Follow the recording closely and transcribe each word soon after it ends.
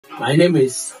My name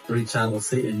is Richard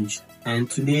Obuasi, and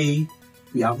today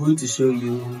we are going to show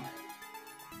you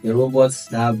the robots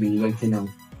that I've been working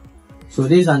on. So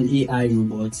this is an AI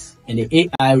robot, and the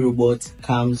AI robot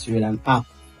comes with an app.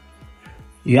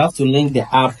 You have to link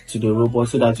the app to the robot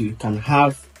so that you can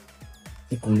have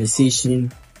a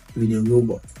conversation with the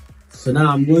robot. So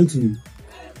now I'm going to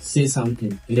say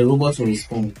something, and the robot will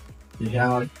respond. You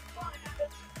have,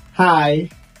 hi.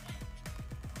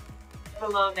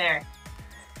 Hello there.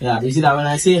 Yeah, you see that when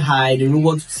I say hi, the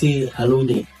robot will say hello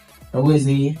there. I will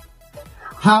say,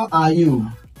 how are you?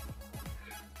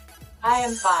 I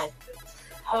am fine.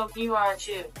 Hope you are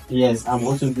too. Yes, I'm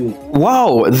also good.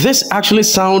 Wow, this actually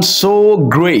sounds so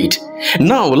great.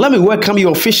 Now, let me welcome you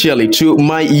officially to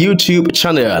my YouTube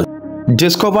channel,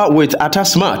 Discover with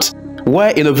Smart,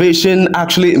 where innovation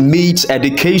actually meets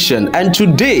education. And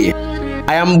today,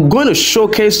 I am going to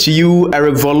showcase to you a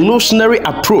revolutionary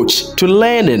approach to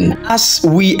learning as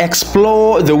we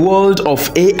explore the world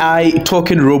of AI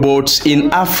talking robots in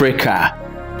Africa.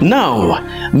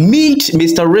 Now, meet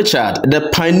Mr. Richard, the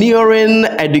pioneering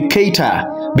educator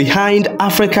behind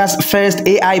Africa's first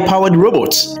AI-powered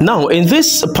robots. Now, in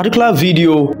this particular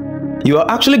video, you are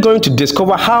actually going to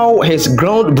discover how his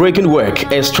groundbreaking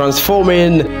work is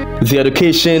transforming the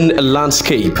education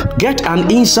landscape. Get an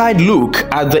inside look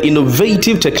at the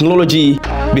innovative technology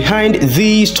behind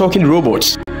these talking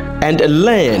robots and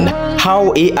learn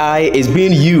how AI is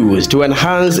being used to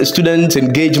enhance students'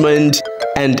 engagement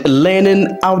and learning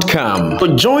outcome.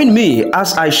 So join me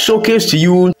as I showcase to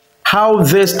you how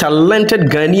this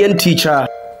talented Ghanaian teacher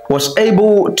was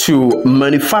able to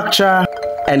manufacture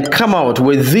and come out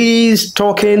with these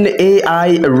talking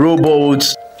AI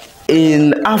robots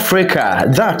in Africa.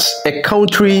 That's a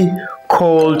country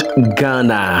called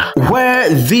Ghana,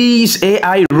 where these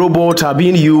AI robots are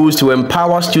being used to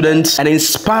empower students and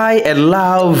inspire a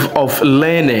love of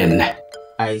learning.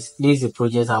 Guys, this is a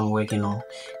project I'm working on,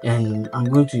 and I'm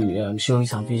going to show you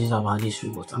some features about this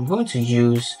robot. I'm going to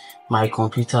use my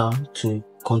computer to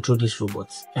control this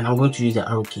robot, and I'm going to use the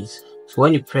arrow keys. So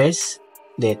when you press,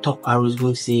 the top arrow is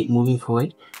going to say moving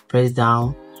forward, press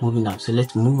down, moving up. So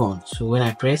let's move on. So when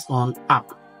I press on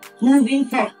up, moving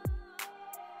forward,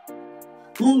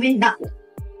 moving back,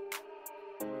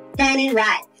 turning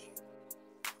right,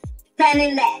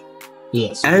 turning left.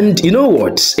 Yes. And you know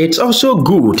what? It's also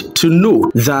good to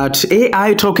know that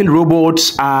AI talking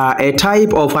robots are a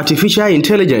type of artificial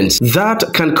intelligence that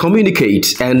can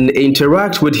communicate and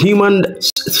interact with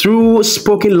humans through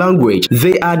spoken language.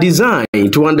 They are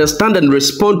designed to understand and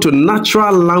respond to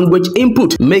natural language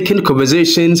input, making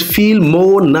conversations feel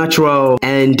more natural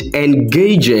and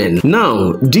engaging.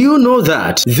 Now, do you know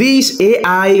that these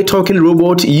AI talking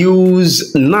robots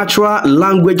use natural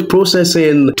language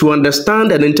processing to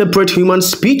understand and interpret human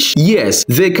speech? Yes,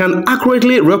 they can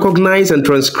accurately recognize and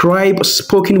transcribe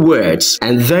spoken words,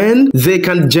 and then they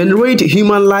can generate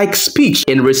human-like speech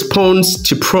in response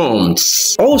to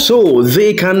prompts. Also,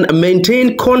 they can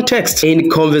maintain context in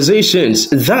conversations,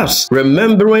 thus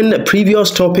remembering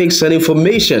previous topics and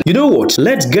information. You know what?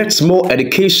 Let's get more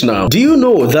educational. Do you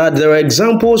know that there are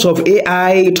examples of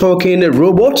AI talking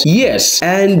robots? Yes,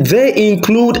 and they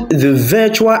include the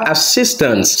virtual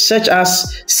assistants such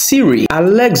as Siri,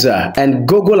 Alexa, and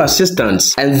Google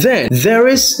Assistants. And then there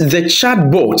is the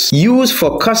chatbots used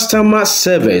for customer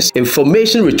service,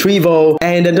 information retrieval,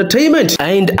 and entertainment,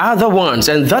 and other ones.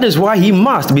 And that is why he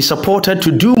must be supported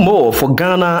to do more for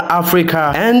Ghana,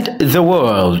 Africa, and the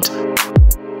world.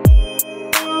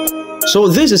 So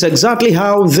this is exactly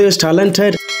how this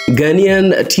talented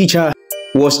Ghanaian teacher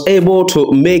was able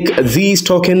to make these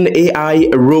talking AI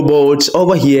robots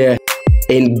over here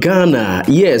in Ghana.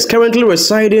 Yes, currently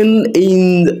residing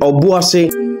in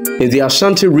Obuasi in the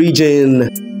Ashanti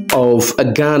region of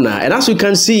Ghana. And as you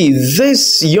can see,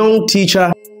 this young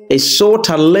teacher is so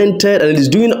talented and is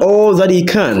doing all that he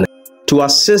can to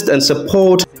assist and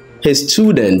support his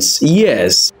students.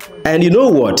 Yes, and you know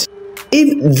what?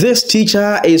 If this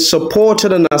teacher is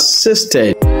supported and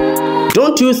assisted,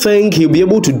 don't you think he'll be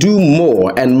able to do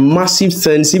more and massive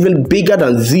things even bigger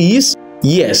than these?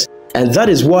 Yes, and that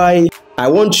is why I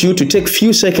want you to take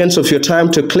few seconds of your time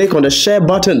to click on the share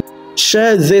button.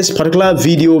 Share this particular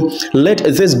video. Let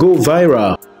this go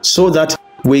viral so that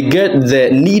we get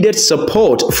the needed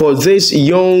support for this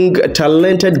young,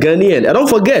 talented Ghanaian. And don't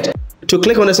forget to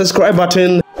click on the subscribe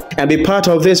button and be part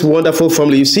of this wonderful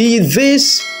family. You see,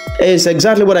 this is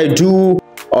exactly what I do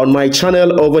on my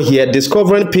channel over here,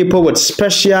 discovering people with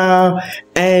special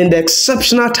and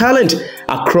exceptional talent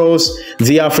across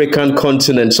the African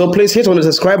continent. So please hit on the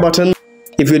subscribe button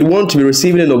if you'd want to be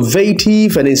receiving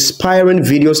innovative and inspiring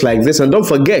videos like this, and don't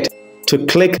forget to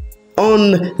click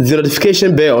on the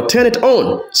notification bell, turn it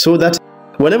on, so that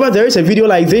whenever there is a video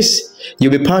like this,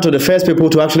 you'll be part of the first people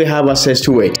to actually have access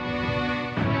to it.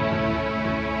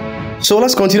 So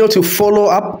let's continue to follow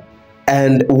up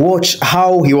and watch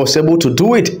how he was able to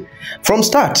do it from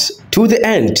start to the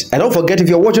end. And don't forget, if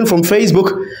you're watching from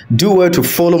Facebook, do well to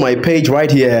follow my page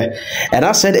right here. And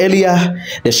as I said earlier,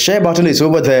 the share button is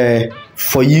over there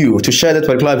for you to share that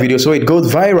particular video so it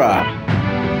goes viral.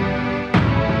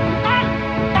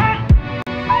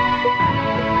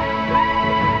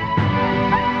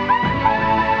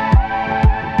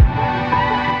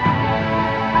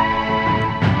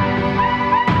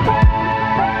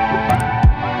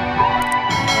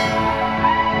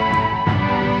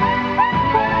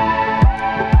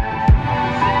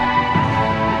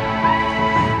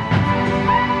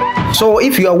 So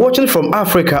if you are watching from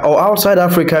Africa or outside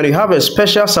Africa and you have a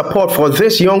special support for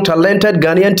this young talented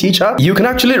Ghanaian teacher, you can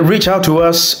actually reach out to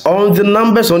us on the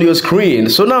numbers on your screen.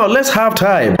 So now let's have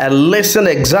time and listen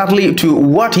exactly to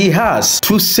what he has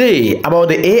to say about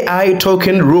the AI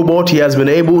token robot he has been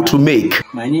able to make.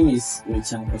 My name is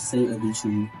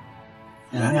Obuasi,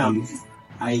 and I am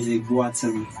Isaac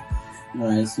Boateng.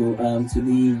 Alright, so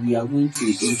today we are going to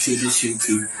introduce you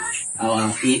to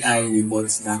our AI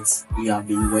robots that we have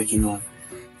been working on.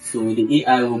 So the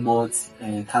AI robot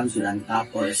comes with an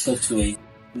app or a software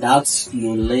that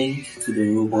you link to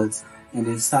the robot and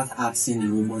then start asking the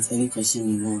robot any question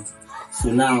you want.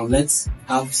 So now let's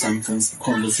have some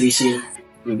conversation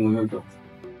with the robot.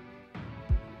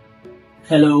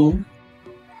 Hello.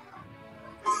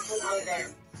 Hello there.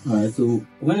 Alright, so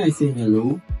when I say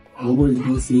hello, robot is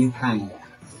going to say hi.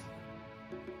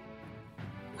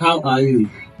 How are you?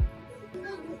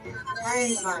 I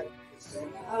am fine.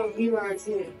 Oh, you are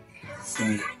too.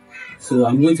 So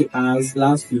I'm going to ask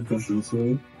last few questions.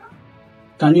 So,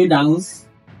 can you dance?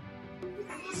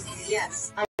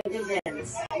 Yes, I can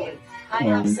dance. I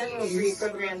have several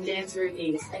pre-programmed dance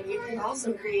routines, and you can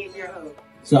also create your own.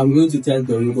 So I'm going to tell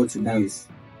the robot to dance.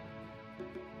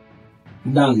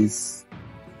 Dance.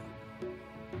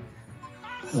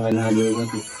 Alright, now the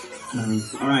robot is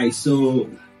dance. Alright, so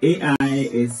AI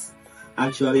is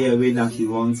actually a way that we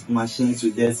want machines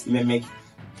to just mimic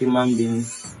human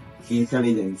beings'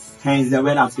 intelligence. Hence the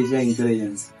word artificial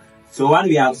intelligence. So what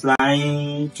we are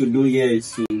trying to do here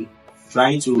is to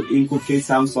try to inculcate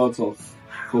some sort of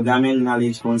programming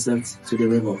knowledge concept to the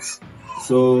robots.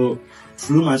 So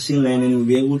through machine learning, we'll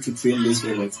be able to train these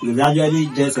robots. It's actually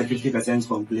just a 50%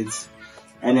 complete.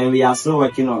 And then we are still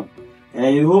working on.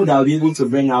 And we hope that we'll be able to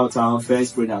bring out our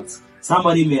first product.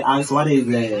 Somebody may ask, what is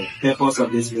the purpose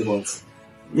of this robot?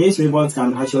 These robots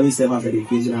can actually serve as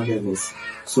educational purpose.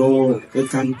 So it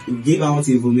can give out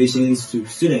information to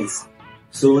students.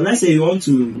 So let's say you want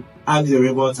to ask the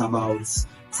robot about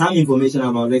some information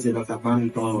about, let's say, Dr. Kwame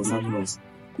Nkrumah or something else.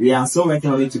 We are still working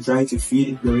on it to try to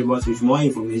feed the robot with more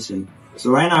information.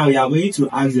 So right now we are going to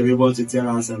ask the robot to tell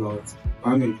us about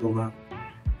Kwame Nkrumah.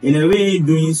 In a way,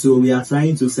 doing so, we are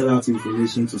trying to sell out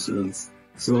information to students.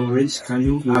 So, Rich, can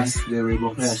you ask the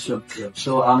robot? Yeah, sure.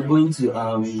 So I'm going to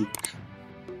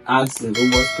ask the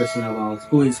robot question about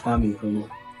who is Kwame Nkrumah.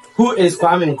 Who is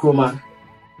Kwame Nkrumah?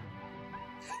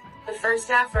 The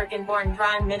first African-born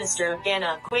Prime Minister of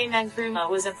Ghana, Kwame Nkrumah,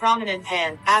 was a prominent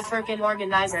Pan-African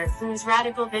organizer whose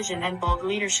radical vision and bold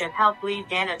leadership helped lead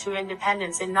Ghana to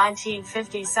independence in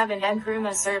 1957.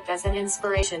 Nkrumah served as an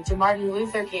inspiration to Martin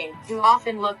Luther King, who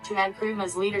often looked to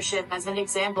Nkrumah's leadership as an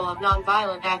example of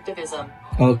nonviolent activism.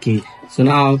 Okay, so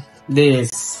now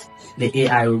this is the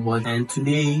AI robot, and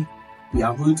today we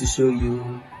are going to show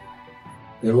you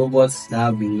the robots that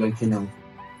have been working on.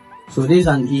 So this is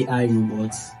an AI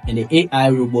robot, and the AI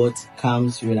robot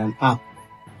comes with an app.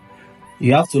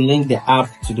 You have to link the app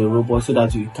to the robot so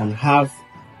that you can have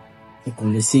a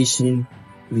conversation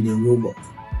with the robot.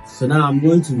 So now I'm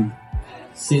going to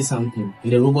say something,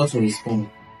 and the robot will respond.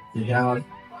 You hear?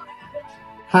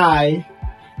 Hi.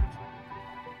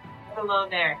 Hello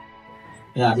there.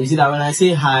 Yeah, you see that when I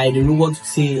say hi, the robot will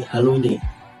say hello there.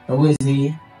 I'm going to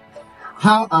say,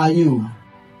 how are you?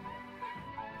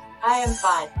 I am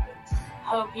fine.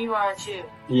 Hope you are too.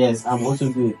 Yes, I'm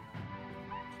also good.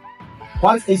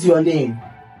 What is your name?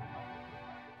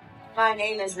 My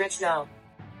name is Rich No.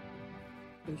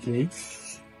 Okay.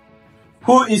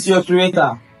 Who is your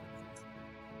creator?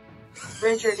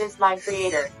 Richard is my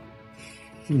creator.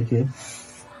 Okay.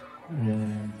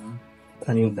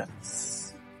 Can you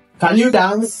dance? Can you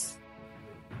dance?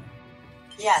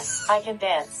 Yes, I can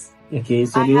dance. Okay,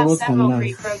 so I the have robot can several dance.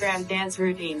 pre-programmed dance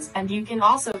routines, and you can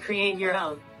also create your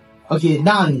own. Okay,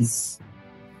 dance.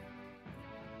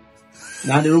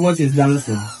 Now the robot is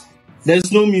dancing.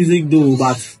 There's no music though,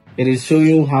 but It is showing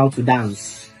you how to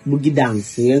dance. Boogie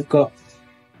dance.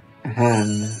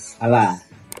 Allah.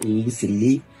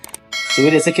 Easily. So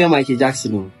with the second Michael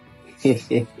Jackson.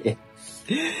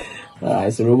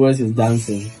 Alright, so Robots is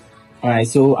dancing. Alright,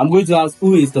 so I'm going to ask,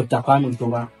 who is Dr. Kwame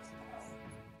Nkrumah?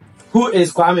 Who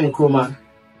is Kwame Nkrumah?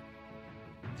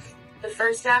 The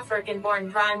first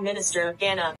African-born Prime Minister of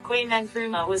Ghana, Kwame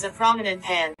Nkrumah, was a prominent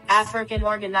Pan-African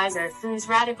organizer whose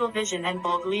radical vision and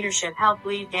bold leadership helped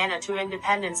lead Ghana to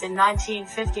independence in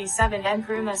 1957.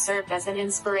 Nkrumah served as an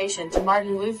inspiration to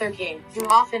Martin Luther King, who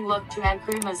often looked to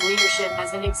Nkrumah's leadership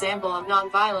as an example of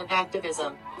nonviolent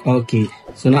activism. Okay,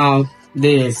 so now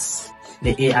this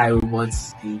the AI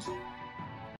robots.